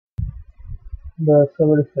The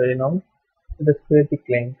server is ready now. Let us create the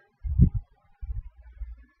client.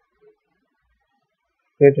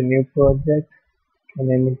 Create a new project and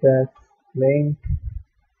name it as client.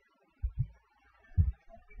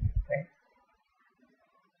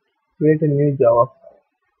 Create a new Java file.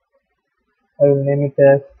 I will name it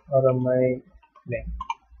as RMI client.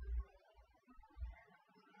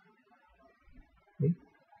 Okay.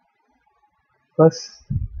 First,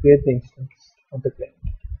 create the instance of the client.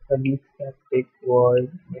 Public static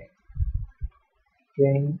void main.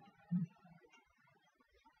 Client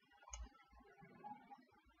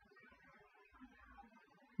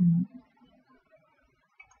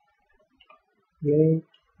client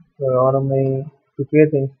for RMI to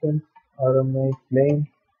create the instance RMI client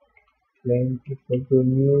equal to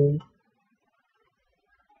new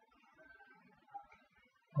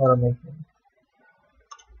RMI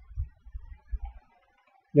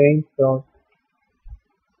client dot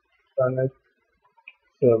connect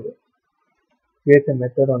server. Create a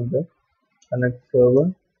method on the connect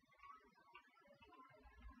server.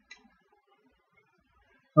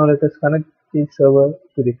 Now let us connect the server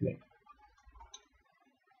to the client.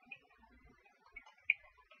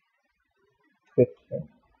 Section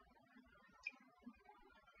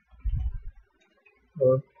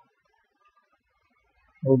dot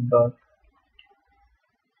out dot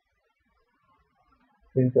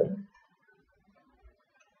internet.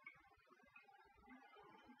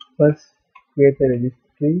 First, create a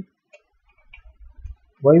registry.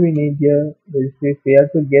 Why we need a registry? We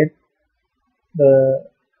have to get the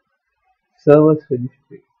server's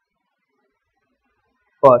registry.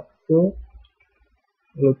 Part2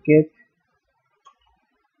 locate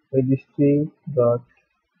registry dot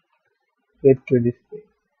get registry.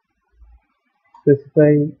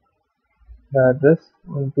 Specify the address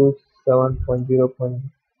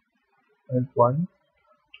 127.0.1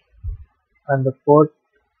 and the port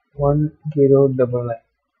 1099.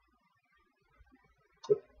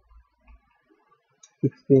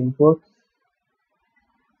 16 ports.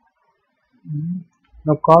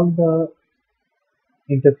 Now call the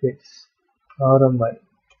interface RMI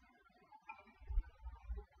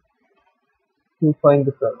to find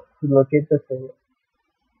the server, to locate the server.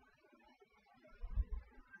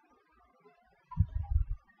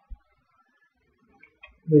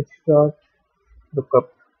 Let's start lookup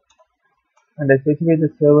and I specify the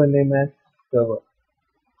server name as server.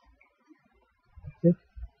 That's it.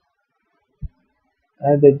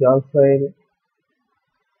 Add the Java file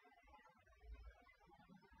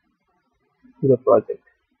to the project.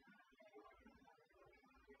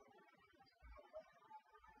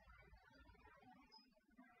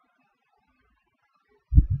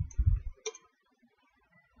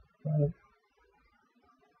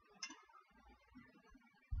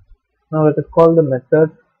 Now let us call the method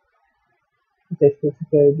which I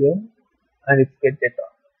specified here and it's get data.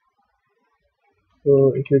 So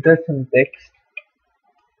if you touch some text,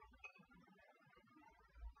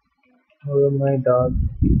 RMI dot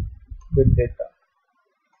get data.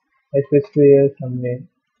 I specify here some name.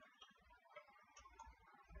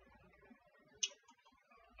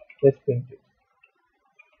 Just print it.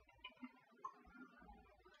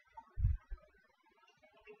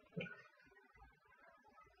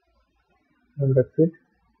 And that's it.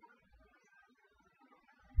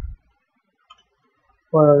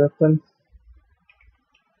 For a reference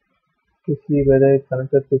to see whether it's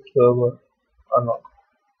connected to server or not.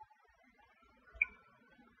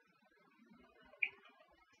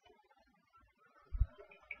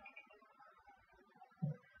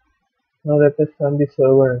 Now let us run the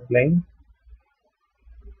server and client.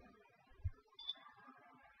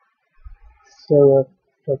 Server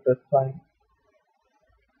started fine.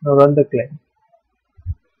 Now run the client.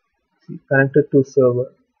 See, connected to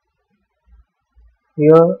server.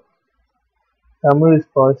 Here Tamil is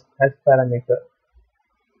passed as parameter.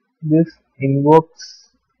 This invokes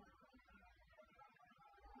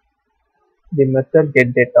the method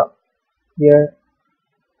getData. Here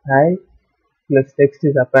I plus text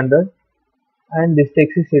is appended and this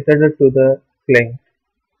text is returned to the client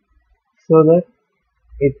so that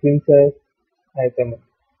it prints as HTML.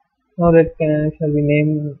 Now shall we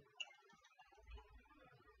name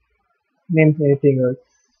anything else.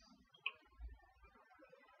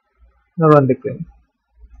 Now run the client.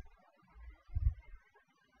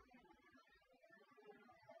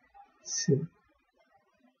 See.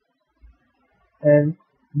 And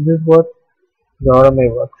this is what the RMI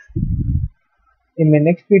works. In my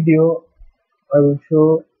next video, I will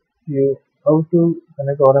show you how to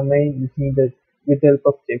connect RMI using with the help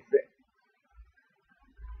of JFrame.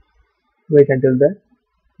 Wait until then,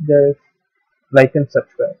 just like and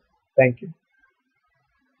subscribe. Thank you.